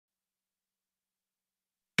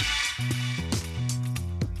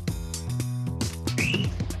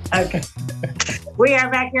Okay. We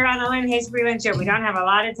are back here on the Lynne Hayes Freeland Show. We don't have a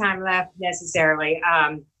lot of time left necessarily.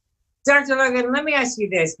 Dr. Logan, let me ask you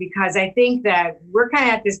this, because I think that we're kind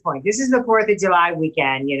of at this point. This is the 4th of July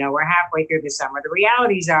weekend. You know, we're halfway through the summer. The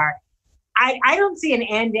realities are, I don't see an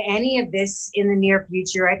end to any of this in the near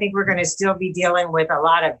future. I think we're going to still be dealing with a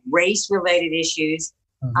lot of race-related issues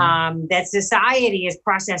that society is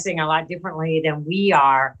processing a lot differently than we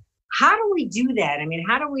are. How do we do that? I mean,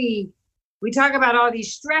 how do we talk about all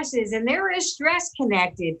these stresses, and there is stress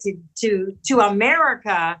connected to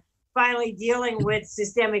America finally dealing with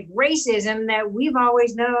systemic racism that we've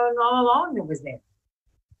always known all along that was there.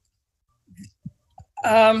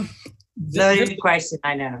 Loaded question,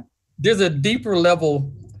 I know. There's a deeper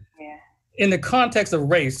level in the context of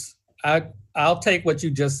race. I'll take what you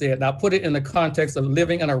just said and I'll put it in the context of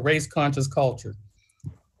living in a race-conscious culture.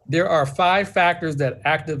 There are 5 factors that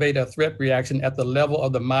activate a threat reaction at the level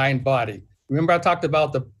of the mind-body. Remember I talked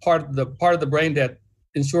about the part of the brain that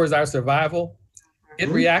ensures our survival? It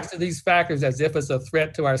reacts to these factors as if it's a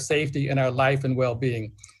threat to our safety and our life and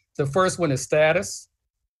well-being. The first one is status.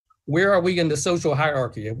 Where are we in the social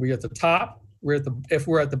hierarchy? If we're at the top, if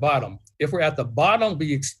we're at the bottom. If we're at the bottom,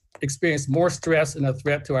 we experience more stress and a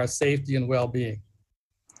threat to our safety and well-being.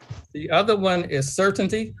 The other one is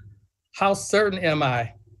certainty. How certain am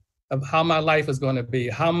I of how my life is going to be?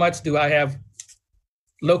 How much do I have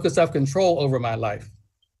locus of control over my life?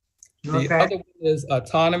 The other one is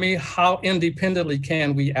autonomy. How independently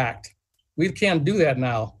can we act? We can't do that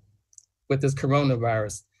now with this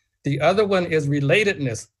coronavirus. The other one is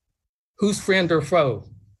relatedness. Who's friend or foe?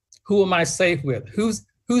 Who am I safe with? Who's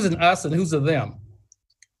an us and who's a them?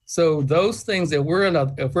 So those things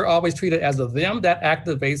that if we're always treated as a them, that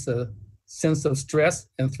activates a sense of stress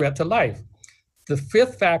and threat to life. The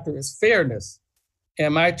 5th factor is fairness.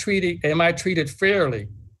 Am I treated fairly?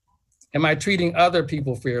 Am I treating other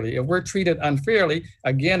people fairly? If we're treated unfairly,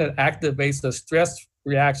 again, it activates the stress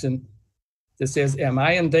reaction that says, am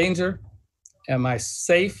I in danger? Am I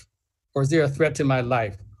safe? Or is there a threat to my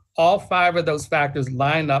life? All 5 of those factors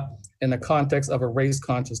line up in the context of a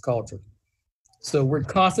race-conscious culture. So we're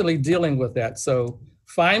constantly dealing with that. So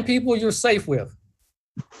find people you're safe with.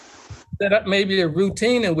 Set up maybe a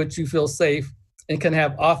routine in which you feel safe and can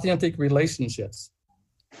have authentic relationships.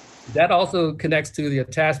 That also connects to the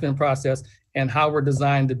attachment process and how we're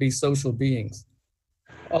designed to be social beings.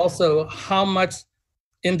 Also, how much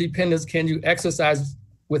independence can you exercise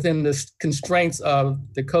within the constraints of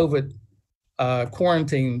the COVID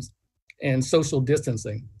quarantines and social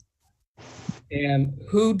distancing? And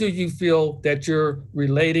who do you feel that you're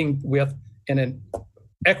relating with in an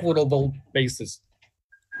equitable basis?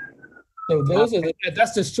 So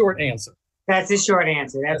that's the short answer. That's a short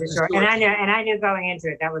answer. That's a short. And I knew going into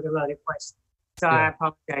it that was a loaded question. So I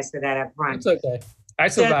apologize for that up front. It's okay. I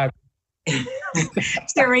survived.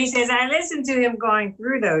 Sharise says, I listened to him going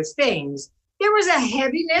through those things. There was a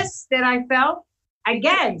heaviness that I felt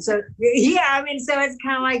again. So yeah, I mean, so it's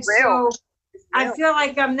kind of like, so I feel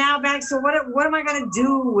like I'm now back. So what am I going to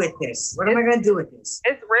do with this? What am I going to do with this?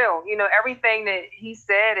 It's real. You know, everything that he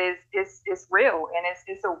said is real, and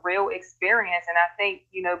it's a real experience. And I think,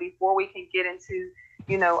 you know, before we can get into,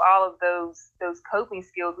 you know, all of those coping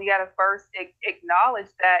skills, we got to first acknowledge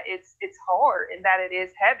that it's hard and that it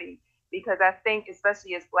is heavy, because I think,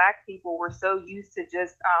 especially as Black people, we're so used to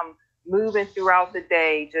just moving throughout the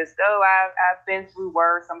day, just, I've been through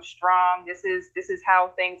worse, I'm strong, this is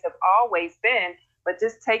how things have always been. But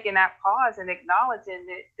just taking that pause and acknowledging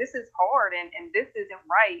that this is hard and this isn't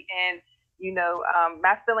right, and you know,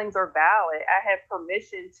 my feelings are valid. I have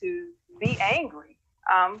permission to be angry,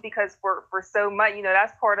 because for so much, you know,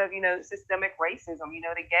 that's part of, you know, systemic racism, you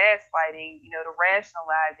know, the gaslighting, you know, the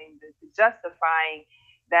rationalizing, the justifying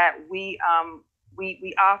that we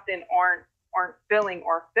often aren't feeling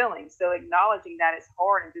or feeling. So acknowledging that it's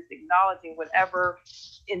hard and just acknowledging whatever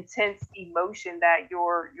intense emotion that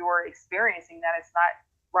you're experiencing, that it's not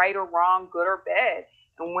right or wrong, good or bad.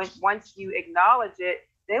 And once you acknowledge it,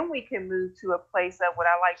 then we can move to a place of what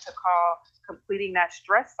I like to call completing that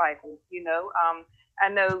stress cycle. You know, I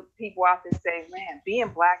know people often say, man, being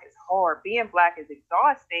Black is hard, being Black is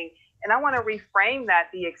exhausting. And I want to reframe that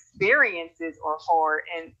the experiences are hard,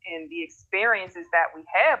 and the experiences that we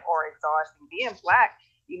have are exhausting. Being Black,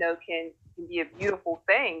 you know, can be a beautiful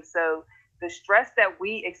thing. So the stress that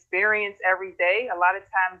we experience every day, a lot of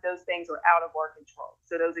times those things are out of our control.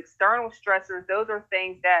 So those external stressors, those are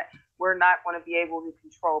things that we're not going to be able to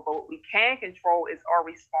control. But what we can control is our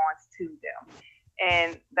response to them.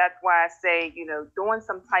 And that's why I say, you know, doing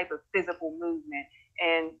some type of physical movement.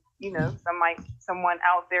 And you know, someone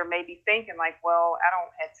out there may be thinking like, well, I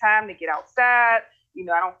don't have time to get outside.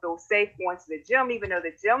 I don't feel safe going to the gym, even though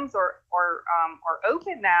the gyms are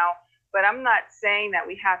open now. But I'm not saying that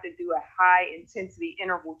we have to do a high intensity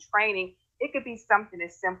interval training. It could be something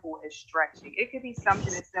as simple as stretching. It could be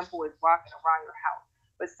something as simple as walking around your house.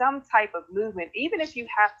 But some type of movement, even if you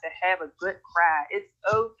have to have a good cry, it's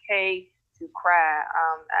okay to cry.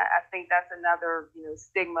 I think that's another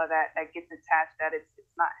stigma that gets attached, that it's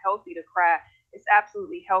not healthy to cry. It's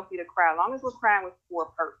absolutely healthy to cry, as long as we're crying for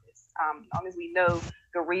a purpose, as long as we know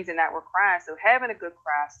the reason that we're crying. So having a good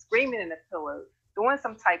cry, screaming in the pillow, doing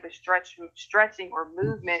some type of stretching or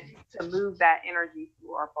movement to move that energy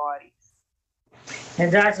through our bodies.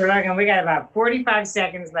 And Dr. Logan, we got about 45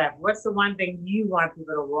 seconds left. What's the one thing you want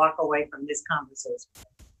people to walk away from this conversation?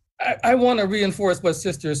 I want to reinforce what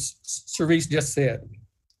Sister Sharise just said.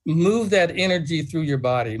 Move that energy through your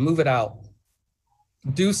body, move it out.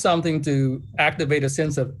 Do something to activate a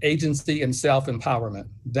sense of agency and self-empowerment.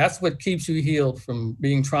 That's what keeps you healed from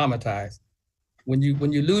being traumatized. When you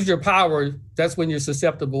lose your power, that's when you're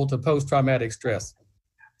susceptible to post-traumatic stress.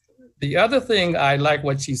 The other thing I like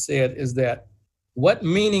what she said is that, what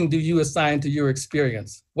meaning do you assign to your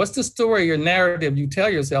experience? What's the story or narrative you tell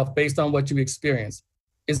yourself based on what you experience?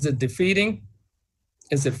 Is it defeating?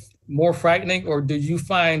 Is it more frightening? Or do you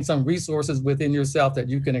find some resources within yourself that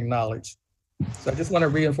you can acknowledge? So I just want to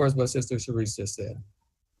reinforce what Sister Sharise just said.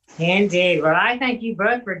 Indeed. Well, I thank you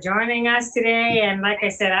both for joining us today. And like I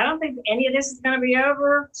said, I don't think any of this is going to be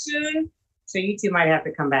over soon. So you two might have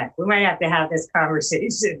to come back. We might have to have this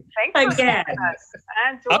conversation again.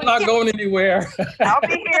 I'm not going anywhere. I'll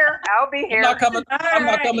be here. I'm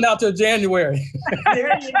not coming out till January.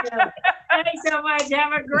 There you go. Thanks so much.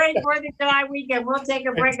 Have a great 4th of July weekend. We'll take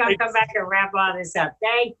a break. I'll come back and wrap all this up.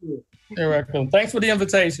 Thank you. You're welcome. Thanks for the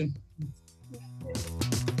invitation.